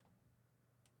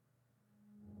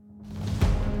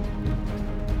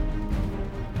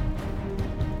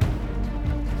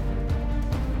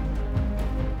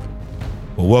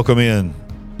Welcome in,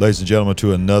 ladies and gentlemen,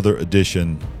 to another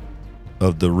edition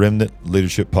of the Remnant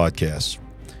Leadership Podcast.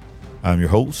 I'm your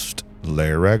host,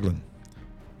 Larry Ragland,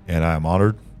 and I am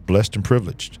honored, blessed, and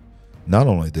privileged, not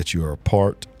only that you are a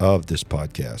part of this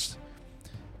podcast,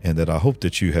 and that I hope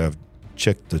that you have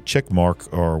checked the check mark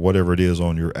or whatever it is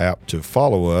on your app to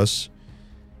follow us,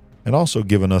 and also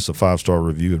given us a 5-star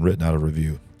review and written out a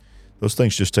review. Those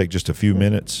things just take just a few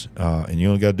minutes, and you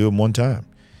only got to do them one time.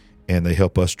 And they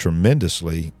help us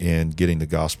tremendously in getting the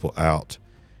gospel out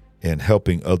and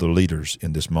helping other leaders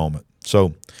in this moment.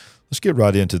 So let's get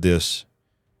right into this,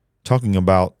 talking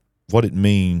about what it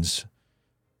means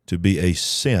to be a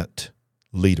sent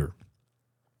leader.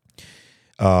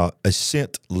 A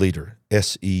sent leader,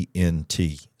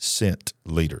 S-E-N-T, sent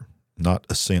leader. Not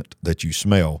a scent that you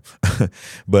smell,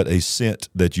 but a scent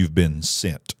that you've been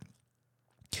sent.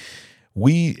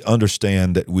 We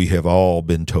understand that we have all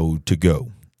been told to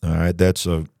go. All right, that's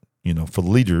for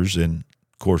leaders, and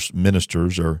of course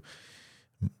ministers, or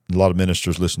a lot of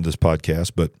ministers listen to this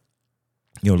podcast, but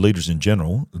leaders in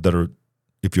general that are,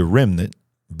 if you're a remnant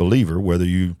believer, whether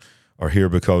you are here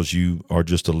because you are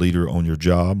just a leader on your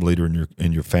job, leader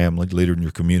in your family, leader in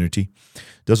your community,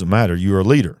 doesn't matter. You're a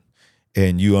leader,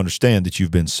 and you understand that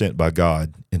you've been sent by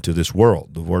God into this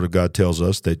world. The Word of God tells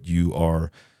us that you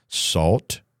are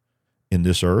salt in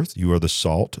this earth. You are the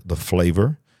salt, the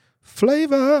flavor.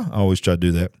 I always try to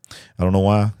do that. I don't know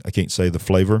why I can't say the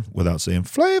flavor without saying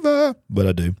flavor, but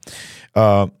I do.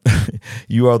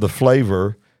 You are the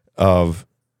flavor of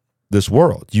this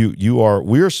world.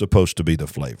 We're supposed to be the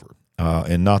flavor,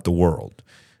 and not the world,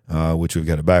 which we've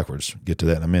got it backwards. Get to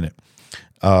that in a minute.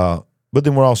 But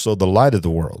then we're also the light of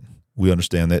the world. We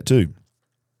understand that too,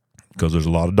 because there's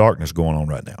a lot of darkness going on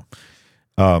right now.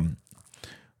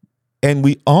 And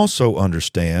we also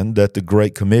understand that the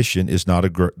Great Commission is not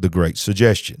the Great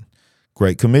Suggestion.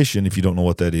 Great Commission, if you don't know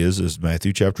what that is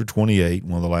Matthew chapter 28,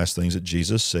 one of the last things that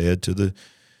Jesus said to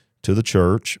the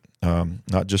church,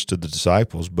 not just to the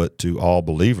disciples, but to all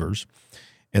believers.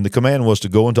 And the command was to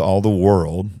go into all the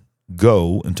world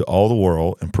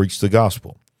and preach the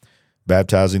gospel,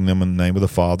 baptizing them in the name of the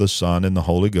Father, Son, and the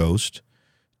Holy Ghost,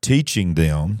 teaching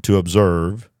them to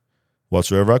observe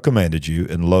whatsoever I commanded you,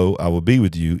 and lo, I will be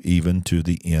with you even to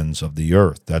the ends of the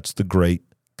earth. That's the Great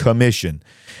Commission.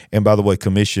 And by the way,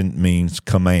 commission means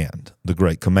command, the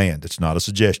Great Command. It's not a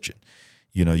suggestion.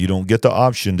 You don't get the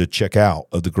option to check out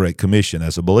of the Great Commission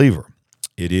as a believer.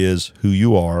 It is who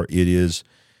you are. It is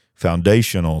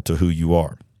foundational to who you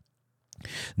are.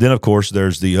 Then, of course,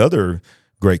 there's the other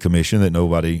Great Commission that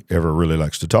nobody ever really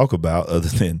likes to talk about other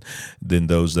than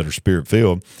those that are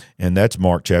Spirit-filled, and that's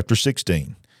Mark chapter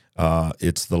 16.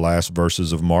 It's the last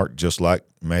verses of Mark, just like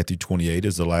Matthew 28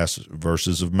 is the last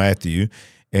verses of Matthew,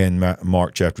 and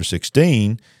Mark chapter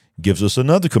 16 gives us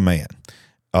another command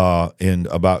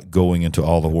about going into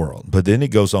all the world. But then it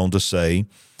goes on to say,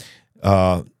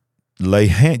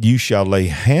 you shall lay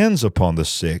hands upon the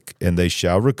sick, and they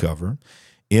shall recover.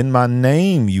 In my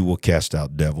name you will cast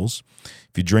out devils.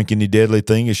 If you drink any deadly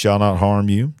thing, it shall not harm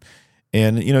you.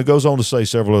 And it goes on to say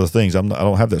several other things. I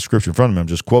don't have that scripture in front of me. I'm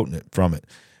just quoting it from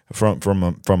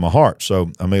my heart.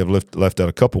 So I may have left out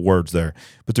a couple words there.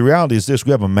 But the reality is this: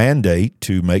 we have a mandate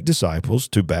to make disciples,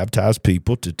 to baptize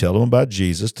people, to tell them about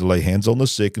Jesus, to lay hands on the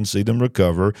sick and see them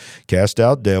recover, cast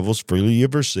out devils, freely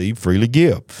you've received, freely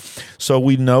give. So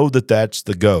we know that that's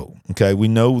the go. Okay, we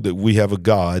know that we have a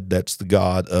God that's the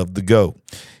God of the go.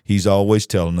 He's always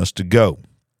telling us to go.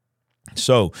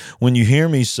 So when you hear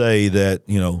me say that,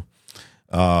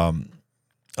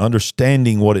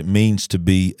 understanding what it means to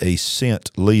be a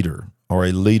sent leader, or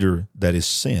a leader that is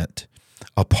sent,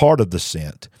 a part of the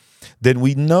sent, then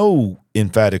we know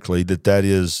emphatically that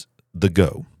is the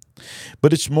go.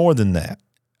 But it's more than that.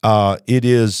 It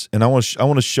is, and I want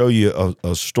to show you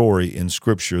a story in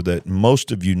Scripture that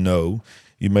most of you know.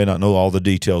 You may not know all the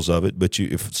details of it, but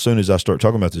as soon as I start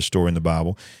talking about this story in the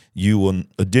Bible, you will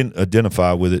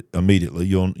identify with it immediately.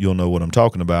 You'll know what I'm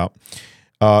talking about.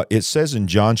 It says in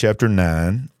John chapter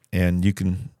 9, and you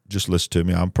can just listen to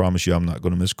me. I promise you I'm not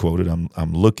going to misquote it.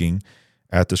 I'm looking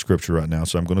at the scripture right now,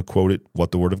 so I'm going to quote it,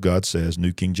 what the Word of God says,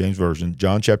 New King James Version.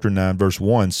 John chapter 9, verse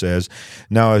 1 says,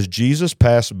 "Now as Jesus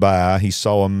passed by, he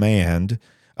saw a man,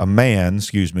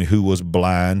 who was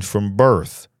blind from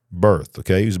birth.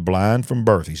 Okay? He was blind from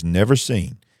birth. He's never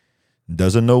seen.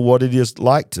 Doesn't know what it is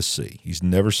like to see. He's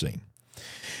never seen.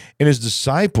 And his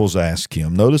disciples asked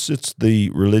him," notice it's the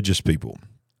religious people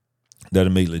that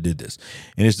immediately did this.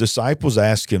 "And his disciples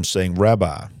asked him, saying,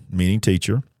 Rabbi," meaning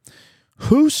teacher,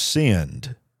 "who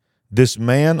sinned, this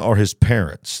man or his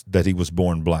parents, that he was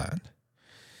born blind?"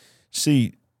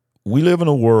 See, we live in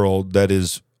a world that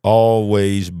is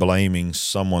always blaming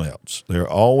someone else. They're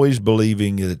always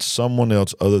believing that it's someone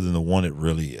else other than the one it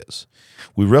really is.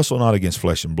 We wrestle not against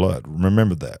flesh and blood.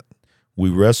 Remember that. We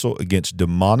wrestle against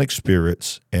demonic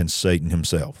spirits and Satan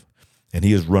himself. And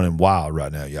he is running wild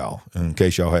right now, y'all, in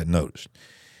case y'all hadn't noticed.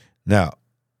 Now,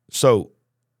 so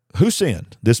who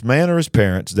sinned, this man or his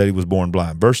parents, that he was born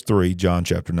blind? Verse 3, John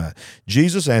chapter 9.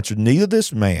 Jesus answered, neither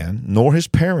this man nor his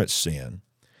parents sinned,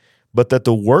 but that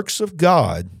the works of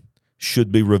God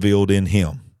should be revealed in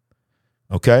him.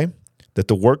 Okay? That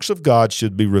the works of God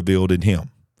should be revealed in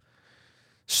him.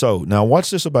 So now watch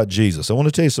this about Jesus. I want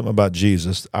to tell you something about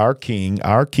Jesus, our King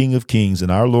of Kings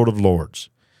and our Lord of Lords,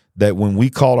 that when we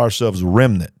call ourselves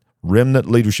Remnant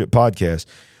Leadership Podcast,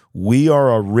 we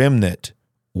are a remnant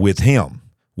with him.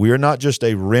 We are not just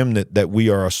a remnant that we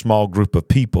are a small group of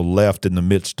people left in the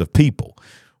midst of people.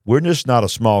 We're just not a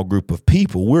small group of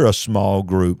people. We're a small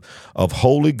group of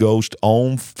Holy Ghost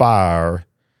on fire,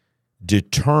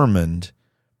 determined,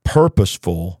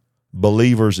 purposeful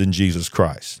believers in Jesus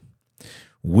Christ.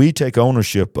 We take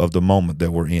ownership of the moment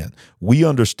that we're in. We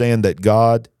understand that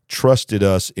God trusted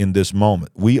us in this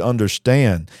moment. We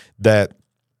understand that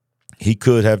he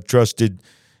could have trusted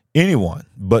anyone,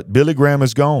 but Billy Graham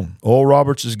is gone. Oral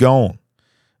Roberts is gone.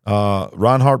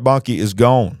 Reinhard Bonnke is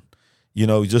gone. You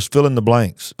know, just fill in the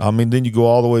blanks. I mean, then you go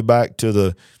all the way back to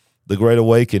the Great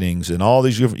Awakenings and all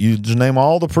these different, you just name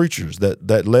all the preachers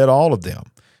that led all of them.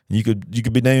 You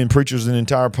could be naming preachers an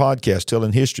entire podcast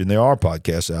telling history, and there are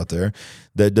podcasts out there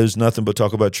that does nothing but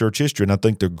talk about church history, and I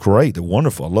think they're great. They're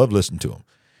wonderful. I love listening to them.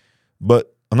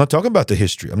 But I'm not talking about the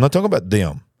history. I'm not talking about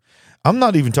them. I'm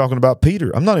not even talking about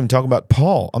Peter. I'm not even talking about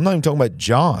Paul. I'm not even talking about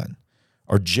John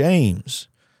or James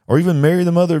or even Mary,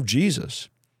 the mother of Jesus.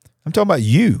 I'm talking about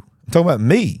you. I'm talking about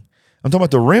me. I'm talking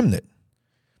about the remnant.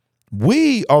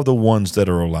 We are the ones that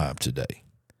are alive today.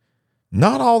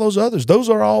 Not all those others. Those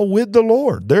are all with the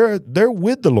Lord. They're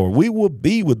with the Lord. We will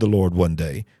be with the Lord one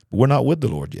day, but we're not with the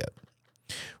Lord yet.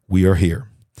 We are here.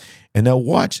 And now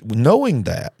watch, knowing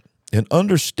that and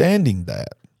understanding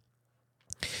that,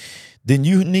 then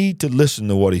you need to listen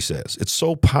to what he says. It's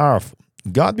so powerful.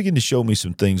 God began to show me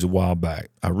some things a while back.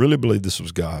 I really believe this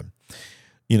was God.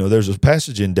 You know, there's a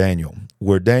passage in Daniel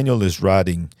where Daniel is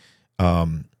writing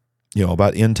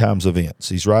about end times events.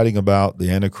 He's writing about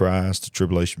the Antichrist, the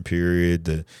tribulation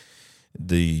period,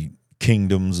 the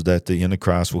kingdoms that the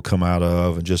Antichrist will come out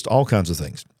of, and just all kinds of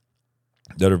things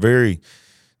that are very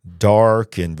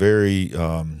dark and very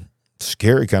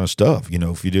scary kind of stuff, you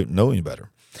know, if you didn't know any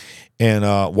better. And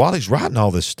while he's writing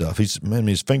all this stuff, his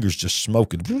fingers just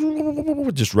smoking,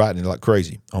 just writing like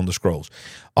crazy on the scrolls.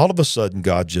 All of a sudden,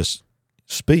 God just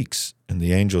speaks, and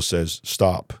the angel says,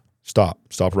 stop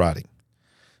writing.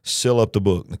 Seal up the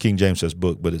book. The King James says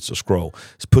book, but it's a scroll.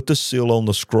 Put the seal on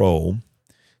the scroll,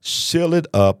 seal it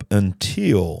up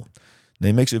until, and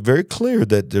he makes it very clear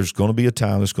that there's going to be a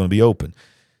time that's going to be open.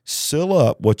 Seal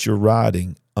up what you're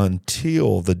writing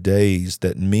until the days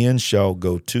that men shall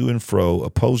go to and fro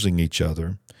opposing each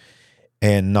other,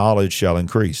 and knowledge shall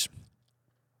increase.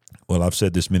 Well, I've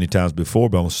said this many times before,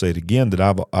 but I'm going to say it again,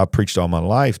 that I've preached all my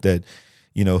life that,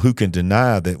 you know, who can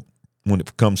deny that when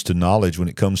it comes to knowledge, when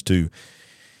it comes to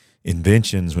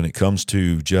inventions, when it comes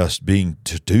to just being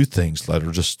to do things that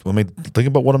are just, I mean, think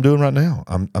about what I'm doing right now.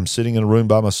 I'm sitting in a room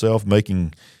by myself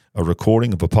making a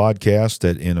recording of a podcast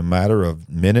that in a matter of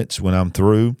minutes, when I'm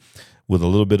through with a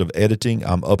little bit of editing,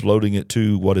 I'm uploading it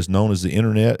to what is known as the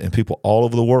internet, and people all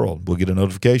over the world will get a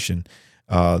notification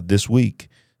this week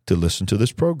to listen to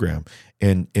this program.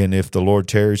 And if the Lord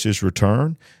tarries his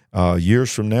return,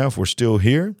 years from now, if we're still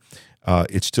here,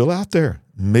 it's still out there.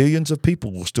 Millions of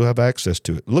people will still have access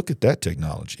to it. Look at that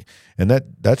technology. And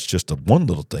that's just one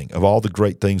little thing of all the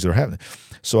great things that are happening.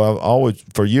 So I've always,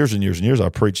 for years and years and years, I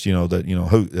preached,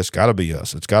 that's got to be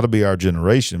us. It's got to be our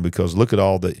generation, because look at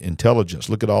all the intelligence,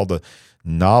 look at all the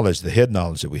knowledge, the head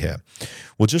knowledge that we have.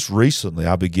 Well, just recently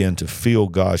I began to feel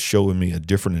God showing me a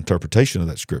different interpretation of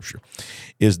that scripture,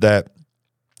 is that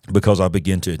because I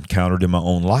begin to encounter it in my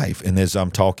own life. And as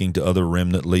I'm talking to other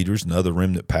remnant leaders and other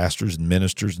remnant pastors and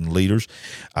ministers and leaders,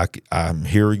 I'm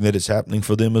hearing that it's happening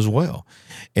for them as well.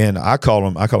 And I call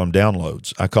them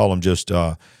downloads. I call them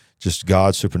just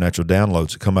God's supernatural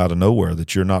downloads that come out of nowhere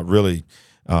that you're not really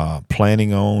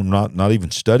planning on, not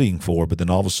even studying for, but then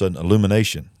all of a sudden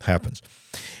illumination happens.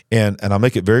 And I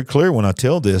make it very clear when I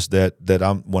tell this that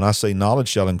when I say knowledge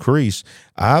shall increase,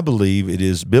 I believe it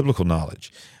is biblical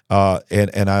knowledge.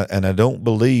 And I don't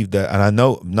believe that, and I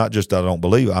know not just that I don't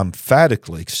believe, I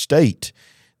emphatically state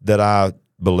that I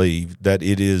believe that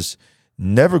it is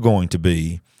never going to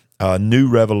be new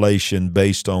revelation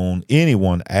based on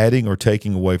anyone adding or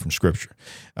taking away from Scripture.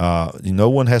 No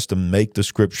one has to make the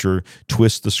Scripture,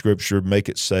 twist the Scripture, make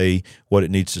it say what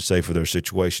it needs to say for their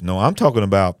situation. No, I'm talking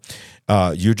about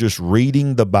you're just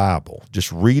reading the Bible,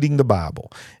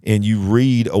 and you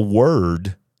read a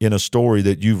word in a story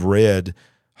that you've read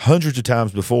hundreds of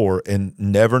times before and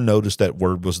never noticed that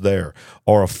word was there,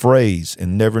 or a phrase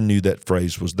and never knew that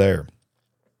phrase was there.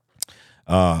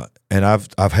 And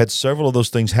I've had several of those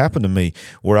things happen to me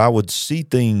where I would see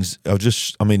things of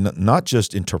not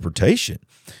just interpretation,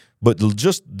 but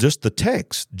just the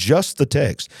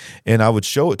text, and I would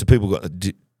show it to people.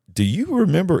 Do you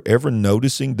remember ever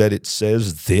noticing that it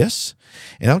says this?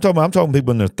 And I'm talking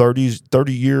people in their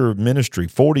 30-year ministry,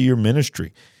 40-year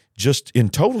ministry, just in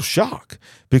total shock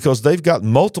because they've got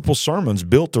multiple sermons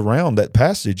built around that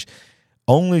passage,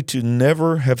 only to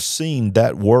never have seen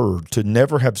that word, to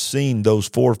never have seen those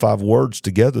 4 or 5 words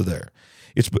together there.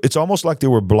 It's almost like there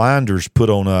were blinders put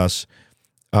on us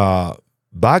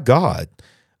by God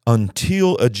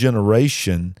until a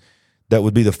generation that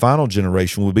would be the final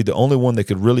generation would be the only one that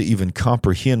could really even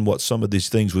comprehend what some of these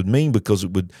things would mean, because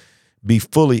it would be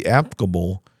fully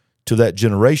applicable to that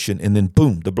generation. And then,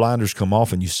 boom, the blinders come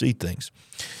off and you see things.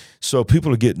 So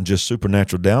people are getting just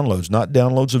supernatural downloads, not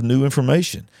downloads of new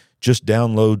information, just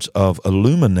downloads of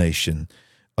illumination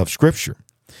of Scripture.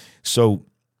 So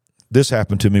this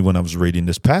happened to me when I was reading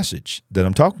this passage that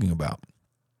I'm talking about.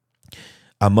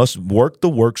 I must work the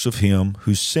works of him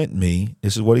who sent me.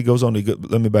 This is what he goes on to,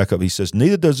 let me back up. He says,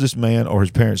 neither does this man or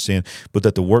his parents sin, but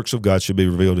that the works of God should be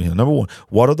revealed in him. Number one,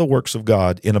 what are the works of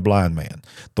God in a blind man?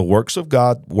 The works of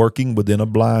God working within a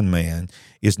blind man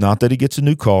is not that he gets a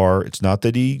new car. It's not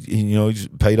that he's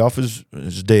paid off his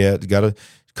debt, got a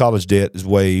college debt is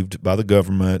waived by the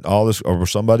government, all this, or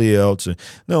somebody else.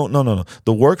 No.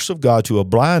 The works of God to a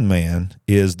blind man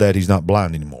is that he's not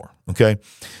blind anymore. Okay,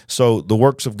 so the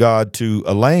works of God to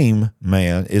a lame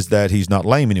man is that he's not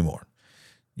lame anymore.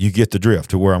 You get the drift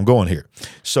to where I'm going here.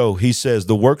 So he says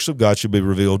the works of God should be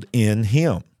revealed in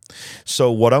him. So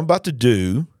what I'm about to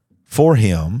do for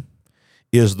him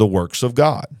is the works of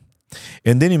God.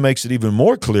 And then he makes it even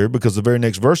more clear, because the very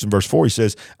next verse, in verse 4, he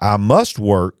says, I must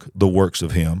work the works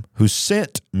of him who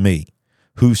sent me,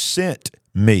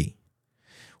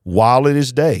 while it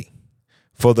is day.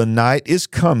 For the night is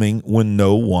coming when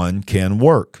no one can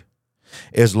work.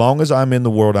 As long as I'm in the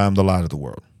world, I'm the light of the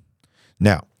world.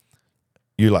 Now,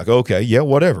 you're like, okay, yeah,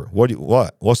 whatever.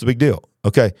 What's the big deal?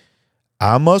 Okay,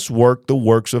 I must work the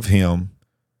works of him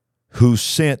who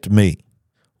sent me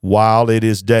while it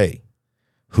is day.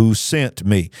 Who sent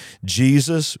me?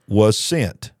 Jesus was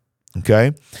sent,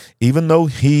 okay? Even though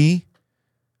he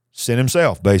sent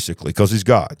himself, basically, because he's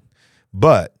God.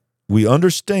 But we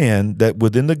understand that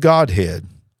within the Godhead,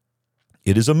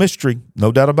 it is a mystery,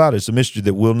 no doubt about it. It's a mystery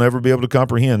that we'll never be able to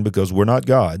comprehend because we're not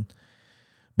God.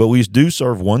 But we do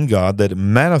serve one God that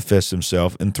manifests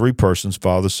himself in 3 persons,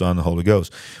 Father, Son, and Holy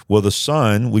Ghost. Well, the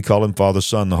Son, we call him Father,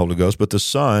 Son, and the Holy Ghost, but the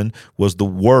Son was the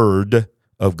Word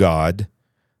of God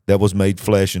that was made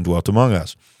flesh and dwelt among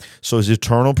us. So his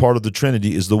eternal part of the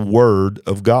Trinity is the Word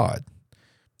of God.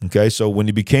 Okay, so when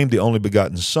he became the only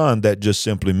begotten Son, that just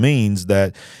simply means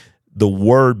that the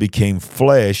Word became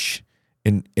flesh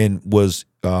and was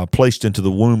placed into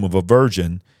the womb of a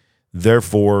virgin.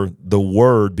 Therefore, the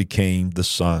Word became the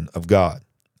Son of God.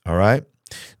 All right?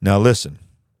 Now listen.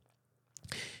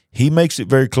 He makes it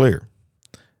very clear.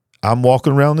 I'm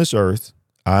walking around this earth.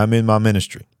 I'm in my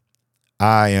ministry.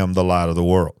 I am the light of the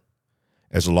world.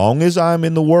 As long as I'm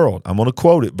in the world, I'm going to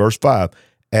quote it, verse 5,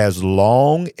 as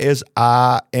long as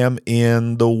I am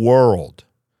in the world,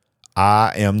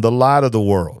 I am the light of the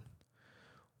world.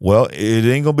 Well, it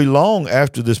ain't going to be long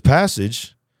after this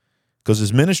passage, because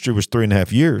his ministry was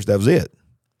 3.5 years. That was it.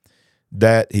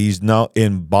 That he's now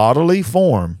in bodily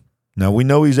form. Now, we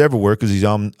know he's everywhere because he's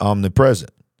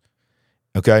omnipresent.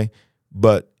 Okay?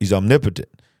 But he's omnipotent.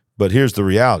 But here's the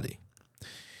reality.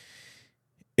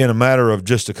 In a matter of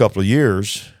just a couple of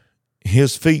years,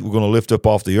 his feet were going to lift up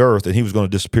off the earth, and he was going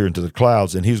to disappear into the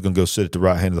clouds, and he was going to go sit at the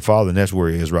right hand of the Father, and that's where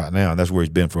he is right now, and that's where he's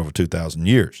been for over 2,000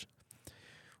 years.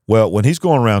 Well, when he's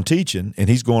going around teaching and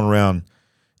he's going around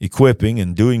equipping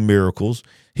and doing miracles,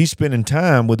 he's spending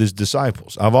time with his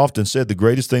disciples. I've often said the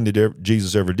greatest thing that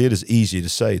Jesus ever did is easy to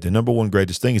say. The number one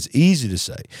greatest thing is easy to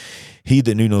say. He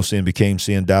that knew no sin became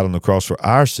sin, died on the cross for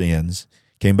our sins,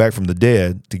 came back from the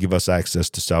dead to give us access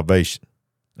to salvation.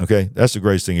 Okay, that's the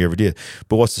greatest thing he ever did.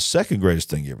 But what's the second greatest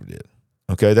thing he ever did?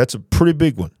 Okay, that's a pretty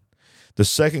big one. The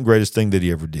second greatest thing that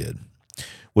he ever did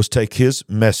was take his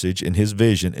message and his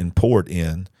vision and pour it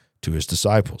in to his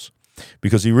disciples,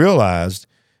 because he realized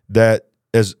that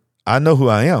as I know who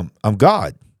I am. I'm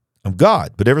God. I'm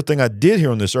God. But everything I did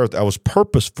here on this earth, I was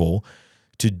purposeful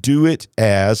to do it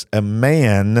as a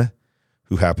man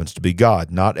who happens to be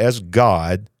God, not as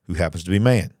God who happens to be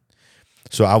man.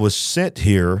 So I was sent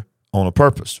here on a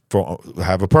purpose,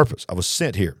 have a purpose. I was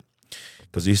sent here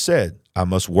because he said, I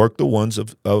must work the ones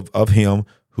of him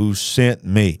who sent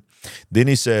me. Then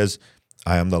he says,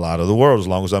 I am the light of the world. As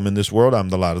long as I'm in this world, I'm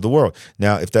the light of the world.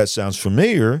 Now, if that sounds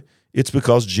familiar, it's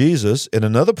because Jesus, in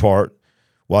another part,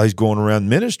 while he's going around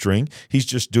ministering, he's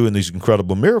just doing these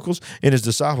incredible miracles, and his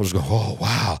disciples go, oh,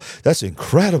 wow, that's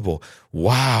incredible.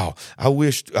 Wow, I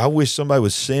wish somebody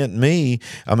would send me.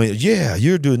 I mean, yeah,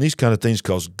 you're doing these kind of things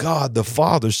because God the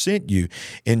Father sent you.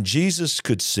 And Jesus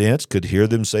could hear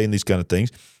them saying these kind of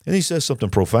things, and he says something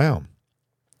profound.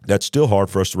 That's still hard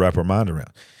for us to wrap our mind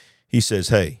around. He says,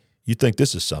 hey, you think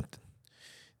this is something?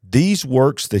 These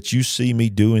works that you see me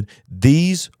doing,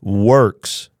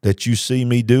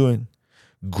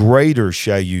 greater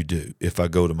shall you do if I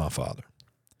go to my Father.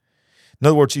 In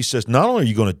other words, he says, not only are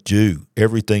you going to do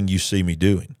everything you see me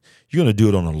doing, you're going to do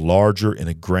it on a larger and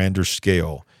a grander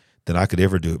scale than I could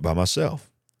ever do it by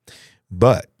myself.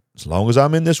 But as long as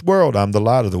I'm in this world, I'm the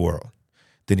light of the world.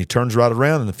 Then he turns right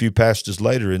around and a few passages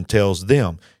later and tells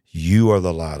them, you are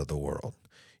the light of the world.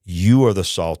 You are the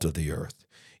salt of the earth.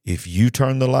 If you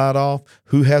turn the light off,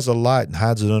 who has a light and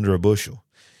hides it under a bushel?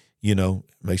 You know,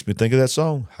 it makes me think of that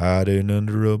song, hiding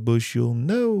under a bushel.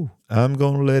 No, I'm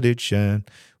going to let it shine.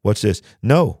 What's this?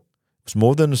 No, it's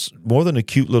more than a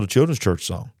cute little children's church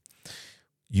song.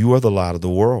 You are the light of the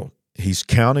world. He's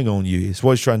counting on you. It's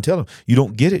what he's trying to tell them. You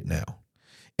don't get it now.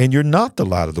 And you're not the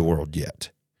light of the world yet.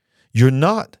 You're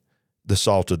not the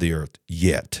salt of the earth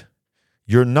yet.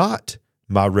 You're not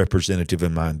my representative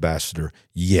and my ambassador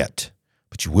yet,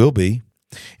 but you will be.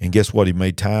 And guess what? He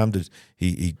made time to,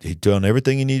 he done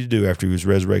everything he needed to do after he was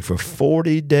resurrected. For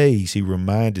 40 days, he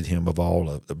reminded them of all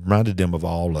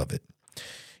of it.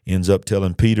 He ends up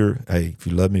telling Peter, hey, if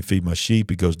you love me, feed my sheep.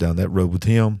 He goes down that road with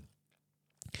him.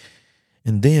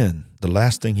 And then the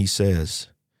last thing he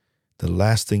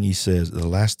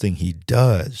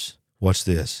does, watch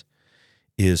this,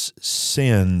 is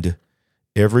send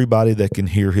everybody that can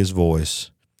hear his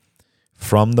voice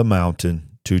from the mountain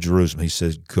to Jerusalem. He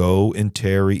says, go and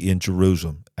tarry in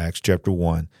Jerusalem, Acts chapter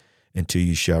 1, until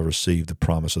you shall receive the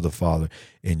promise of the Father,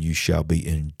 and you shall be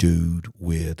endued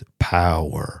with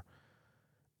power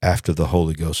after the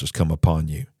Holy Ghost has come upon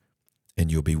you,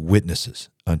 and you'll be witnesses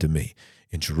unto me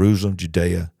in Jerusalem,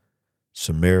 Judea,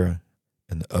 Samaria,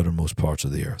 and the uttermost parts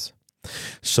of the earth.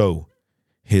 So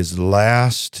his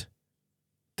last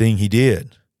thing he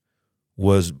did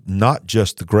was not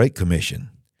just the Great Commission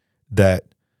that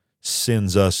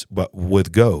sends us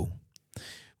with go,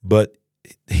 but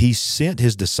he sent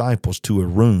his disciples to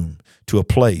a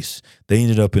place. They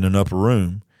ended up in an upper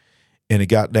room, and it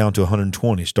got down to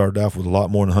 120. Started off with a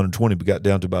lot more than 120, but got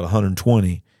down to about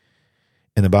 120.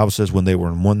 And the Bible says when they were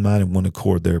in one mind and one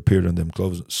accord, there appeared unto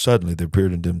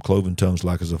them cloven tongues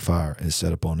like as a fire, and it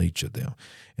set upon each of them.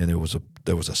 And there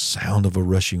was a sound of a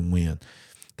rushing wind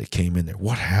that came in there.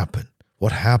 What happened?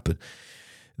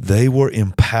 They were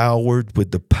empowered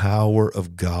with the power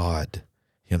of God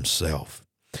himself.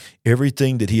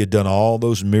 Everything that he had done, all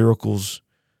those miracles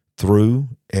through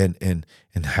and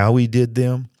how he did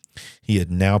them, he had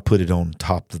now put it on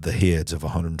top of the heads of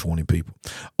 120 people.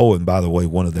 Oh, and by the way,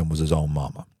 one of them was his own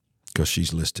mama, because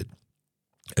she's listed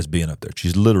as being up there.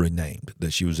 She's literally named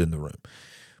that she was in the room.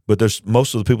 But there's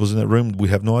most of the people in that room, we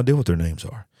have no idea what their names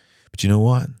are. But you know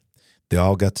what? They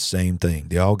all got the same thing.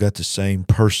 They all got the same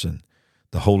person.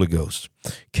 The Holy Ghost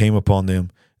came upon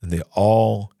them, and they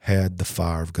all had the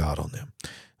fire of God on them.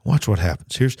 Watch what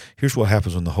happens. Here's what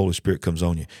happens when the Holy Spirit comes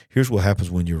on you. Here's what happens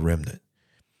when you're remnant.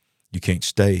 You can't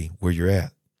stay where you're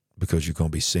at because you're going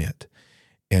to be sent.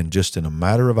 And just in a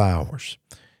matter of hours,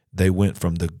 they went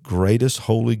from the greatest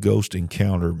Holy Ghost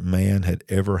encounter man had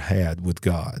ever had with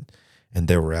God, and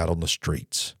they were out on the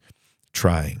streets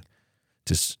trying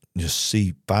to just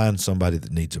find somebody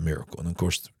that needs a miracle. And of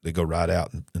course, they go right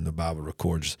out, and the Bible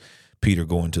records Peter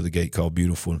going to the gate called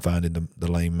Beautiful and finding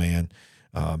the lame man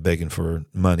begging for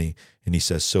money. And he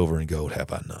says, silver and gold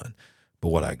have I none, but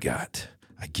what I got,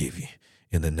 I give you.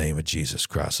 In the name of Jesus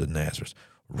Christ of Nazareth,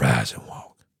 rise and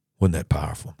walk. Wasn't that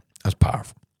powerful? That's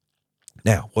powerful.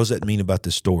 Now, what does that mean about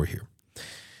this story here?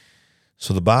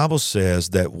 So the Bible says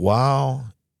that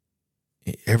while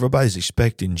everybody's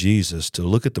expecting Jesus to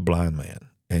look at the blind man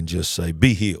and just say,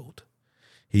 be healed,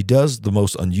 he does the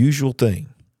most unusual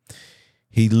thing.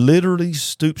 He literally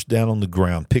stoops down on the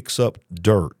ground, picks up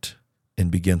dirt,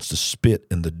 and begins to spit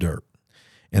in the dirt.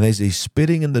 And as he's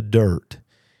spitting in the dirt,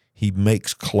 he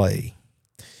makes clay.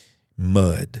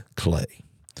 mud, clay,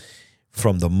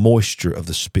 from the moisture of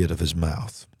the spit of his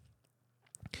mouth.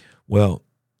 Well,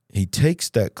 he takes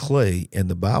that clay, and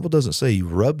the Bible doesn't say he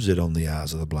rubs it on the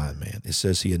eyes of the blind man. It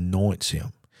says he anoints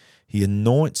him. He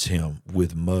anoints him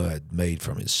with mud made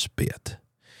from his spit.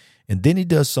 And then he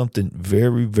does something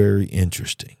very, very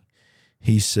interesting.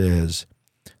 He says,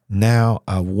 now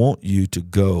I want you to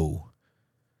go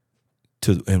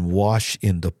to and wash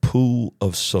in the pool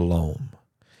of Siloam.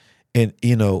 And,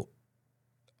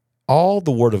 all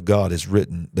the Word of God is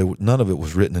written. None of it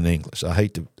was written in English. I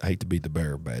hate to be the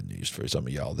bearer of bad news for some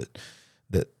of y'all that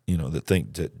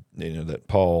think that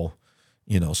Paul,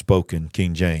 spoke in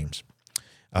King James.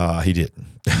 He didn't.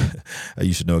 I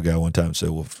used to know a guy one time who said,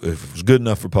 well, if it was good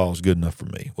enough for Paul, it's good enough for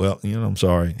me. Well, I'm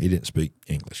sorry. He didn't speak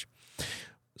English.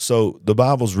 So the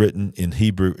Bible's written in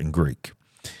Hebrew and Greek.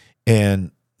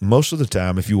 And most of the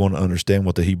time, if you want to understand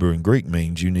what the Hebrew and Greek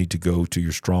means, you need to go to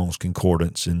your Strong's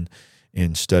Concordance and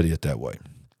study it that way.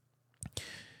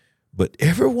 But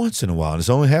every once in a while, and this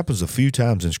only happens a few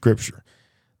times in Scripture,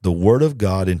 the Word of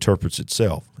God interprets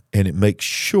itself, and it makes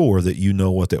sure that you know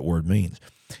what that word means.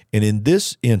 And in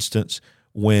this instance,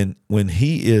 when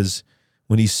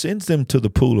he sends them to the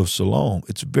pool of Siloam,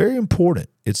 it's very important.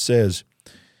 It says,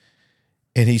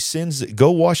 and he sends it,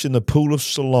 go wash in the pool of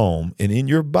Siloam. And in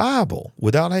your Bible,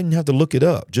 without having to look it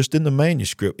up, just in the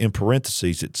manuscript, in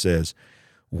parentheses, it says,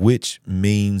 which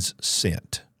means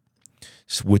sent.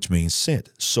 Which means sent.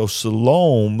 So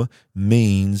Siloam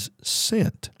means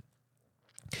sent.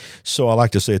 So I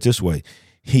like to say it this way.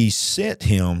 He sent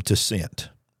him to sent.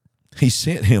 He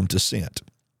sent him to sent.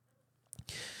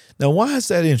 Now, why is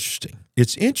that interesting?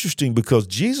 It's interesting because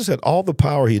Jesus had all the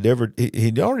power he'd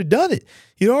already done it.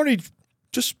 He'd already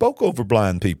just spoke over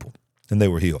blind people, and they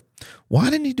were healed. Why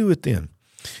didn't he do it then?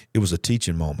 It was a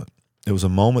teaching moment. It was a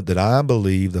moment that I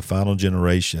believe the final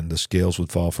generation, the scales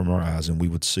would fall from our eyes, and we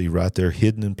would see right there,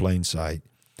 hidden in plain sight,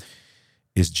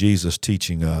 is Jesus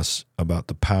teaching us about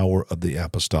the power of the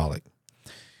apostolic.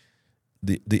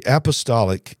 The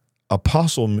apostolic,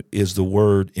 apostle is the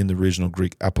word in the original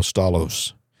Greek,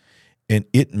 apostolos, and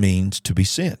it means to be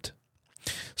sent.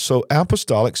 So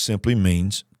apostolic simply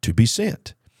means to be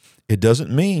sent. It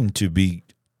doesn't mean to be,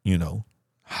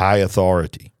 high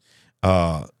authority,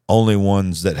 only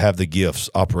ones that have the gifts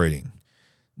operating.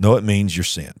 No, it means you're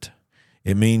sent.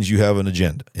 It means you have an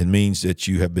agenda. It means that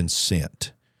you have been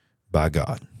sent by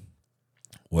God.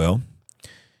 Well,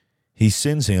 he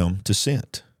sends him to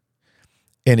sent.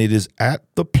 And it is at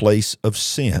the place of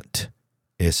sent,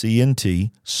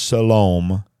 S-E-N-T,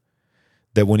 Siloam,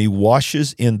 that when he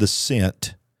washes in the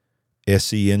sent,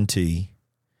 S-E-N-T,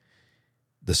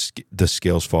 the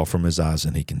scales fall from his eyes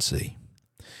and he can see.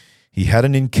 He had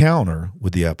an encounter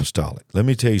with the apostolic. Let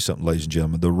me tell you something, ladies and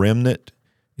gentlemen. The remnant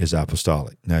is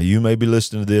apostolic. Now, you may be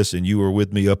listening to this and you were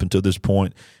with me up until this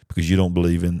point because you don't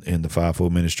believe in the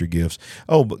fivefold ministry gifts.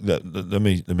 Oh, but let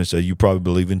me say, you probably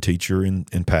believe in teacher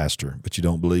and pastor, but you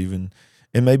don't believe in,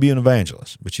 and maybe an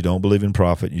evangelist, but you don't believe in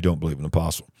prophet, and you don't believe in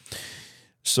apostle.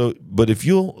 So, but if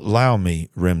you'll allow me,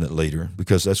 remnant leader,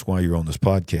 because that's why you're on this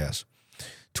podcast,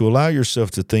 to allow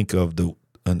yourself to think of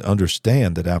and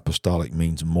understand that apostolic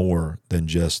means more than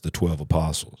just the 12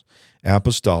 apostles.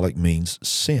 Apostolic means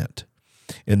sent.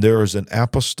 And there is an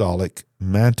apostolic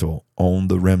mantle on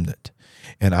the remnant.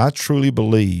 And I truly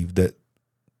believe that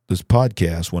this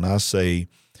podcast, when I say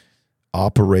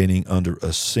operating under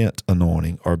a sent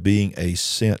anointing or being a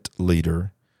sent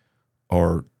leader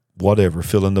or whatever,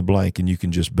 fill in the blank, and you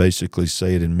can just basically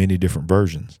say it in many different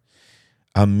versions,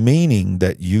 I'm meaning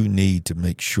that you need to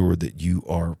make sure that you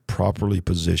are properly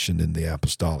positioned in the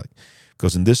apostolic.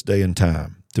 Because in this day and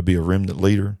time, to be a remnant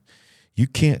leader, you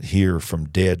can't hear from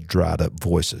dead, dried up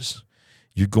voices.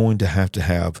 You're going to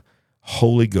have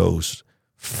Holy Ghost,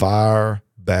 fire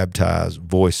baptized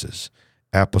voices,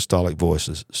 apostolic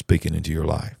voices speaking into your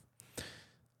life.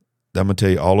 I'm going to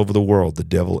tell you, all over the world, the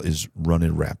devil is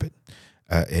running rapid.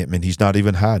 He's not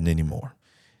even hiding anymore.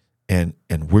 And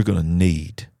we're going to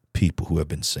need people who have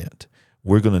been sent.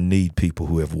 We're going to need people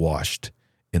who have washed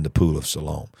in the pool of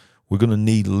Siloam. We're going to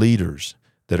need leaders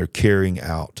that are carrying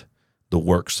out the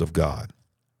works of God.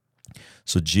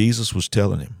 So Jesus was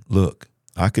telling him, look,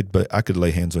 I could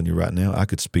lay hands on you right now. I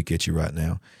could speak at you right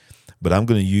now, but I'm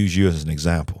going to use you as an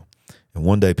example. And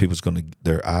one day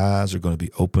their eyes are going to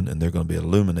be open and they're going to be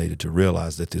illuminated to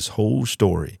realize that this whole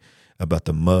story about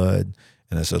the mud,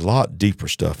 and there's a lot deeper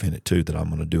stuff in it too that I'm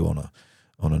going to do on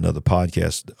another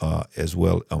podcast as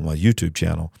well on my YouTube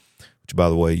channel, which, by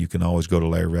the way, you can always go to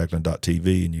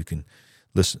LarryRagland.tv and you can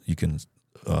listen. You can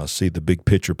see the Big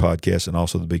Picture podcast and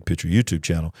also the Big Picture YouTube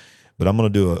channel. But I'm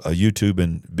going to do a YouTube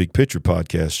and Big Picture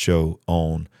podcast show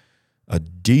on a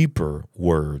deeper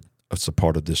word that's a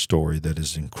part of this story that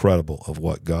is incredible of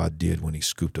what God did when he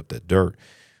scooped up that dirt.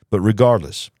 But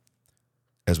regardless,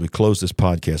 as we close this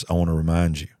podcast, I want to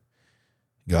remind you,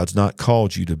 God's not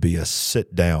called you to be a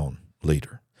sit-down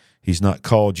leader. He's not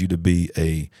called you to be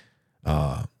a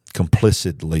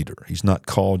complicit leader. He's not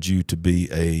called you to be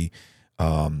a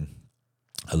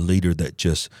leader that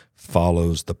just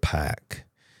follows the pack,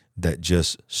 that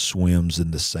just swims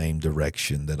in the same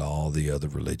direction that all the other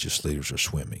religious leaders are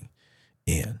swimming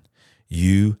in.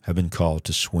 You have been called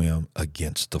to swim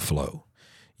against the flow.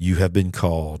 You have been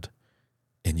called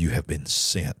and you have been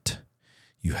sent.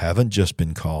 You haven't just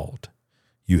been called.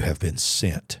 You have been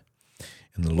sent.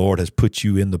 And the Lord has put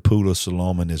you in the pool of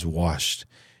Siloam and has washed,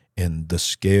 and the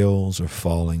scales are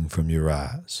falling from your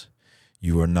eyes.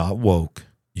 You are not woke,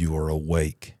 you are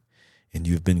awake. And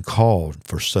you've been called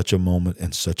for such a moment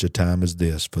and such a time as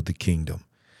this for the kingdom,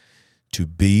 to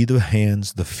be the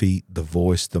hands, the feet, the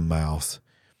voice, the mouth,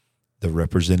 the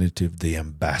representative, the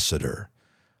ambassador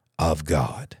of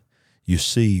God. You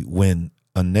see, when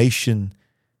a nation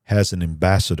has an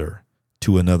ambassador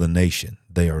to another nation,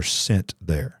 they are sent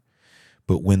there.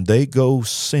 But when they go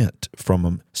sent from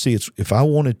them, if I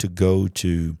wanted to go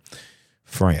to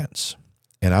France,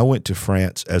 and I went to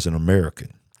France as an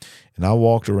American, and I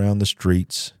walked around the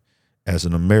streets as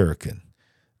an American,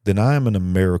 then I am an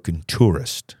American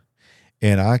tourist,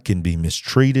 and I can be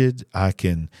mistreated. I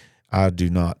do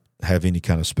not have any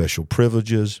kind of special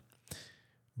privileges.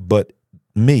 But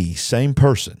me, same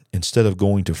person, instead of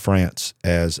going to France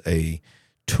as a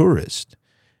tourist,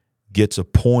 gets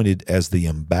appointed as the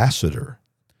ambassador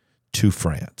to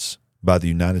France by the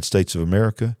United States of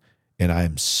America, and I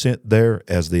am sent there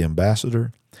as the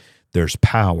ambassador. There's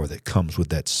power that comes with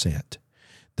that scent.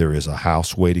 There is a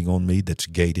house waiting on me that's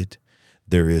gated.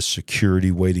 There is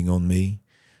security waiting on me.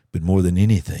 But more than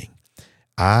anything,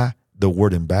 the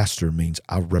word ambassador means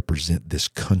I represent this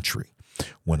country.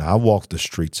 When I walk the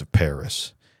streets of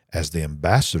Paris as the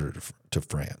ambassador to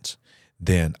France,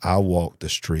 then I walk the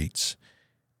streets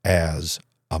as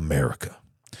America.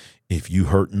 If you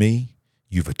hurt me,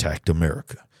 you've attacked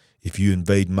America. If you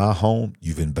invade my home,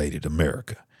 you've invaded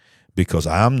America. Because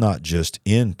I'm not just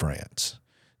in France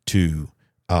to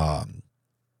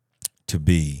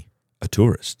be a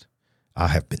tourist. I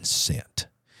have been sent.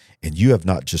 And you have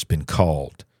not just been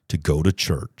called to go to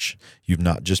church. You've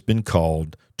not just been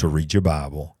called to read your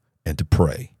Bible and to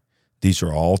pray. These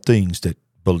are all things that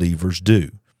believers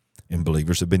do, and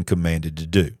believers have been commanded to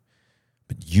do.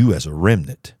 But you as a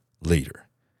remnant leader,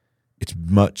 it's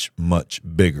much, much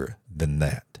bigger than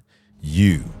that.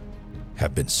 You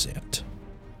have been sent.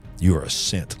 You are a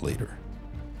sent leader.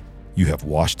 You have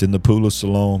washed in the pool of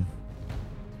Siloam,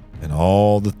 and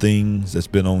all the things that's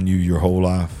been on you your whole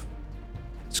life,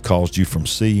 it's caused you from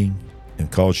seeing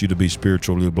and caused you to be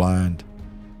spiritually blind.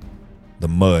 The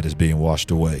mud is being washed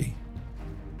away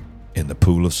in the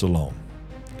pool of Siloam,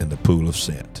 in the pool of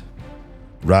scent.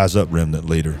 Rise up, remnant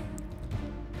leader.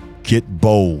 Get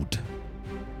bold.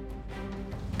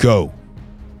 Go.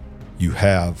 You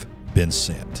have been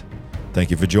sent.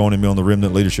 Thank you for joining me on the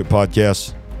Remnant Leadership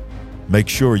Podcast. Make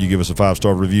sure you give us a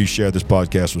 5-star review, share this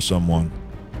podcast with someone.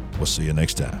 We'll see you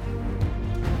next time.